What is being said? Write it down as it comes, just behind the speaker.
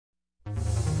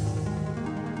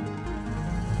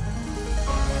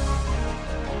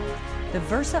The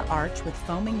Versa arch with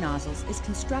foaming nozzles is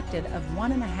constructed of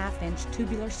 1.5-inch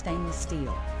tubular stainless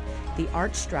steel. The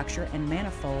arch structure and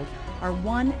manifold are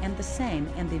one and the same,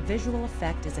 and the visual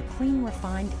effect is a clean,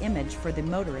 refined image for the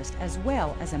motorist as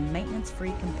well as a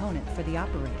maintenance-free component for the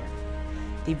operator.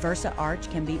 The Versa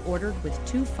arch can be ordered with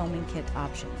 2 foaming kit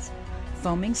options.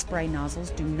 Foaming spray nozzles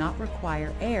do not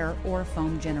require air or a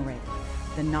foam generator.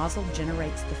 The nozzle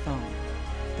generates the foam.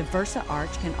 The Versa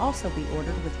arch can also be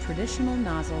ordered with traditional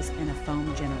nozzles and a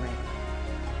foam generator.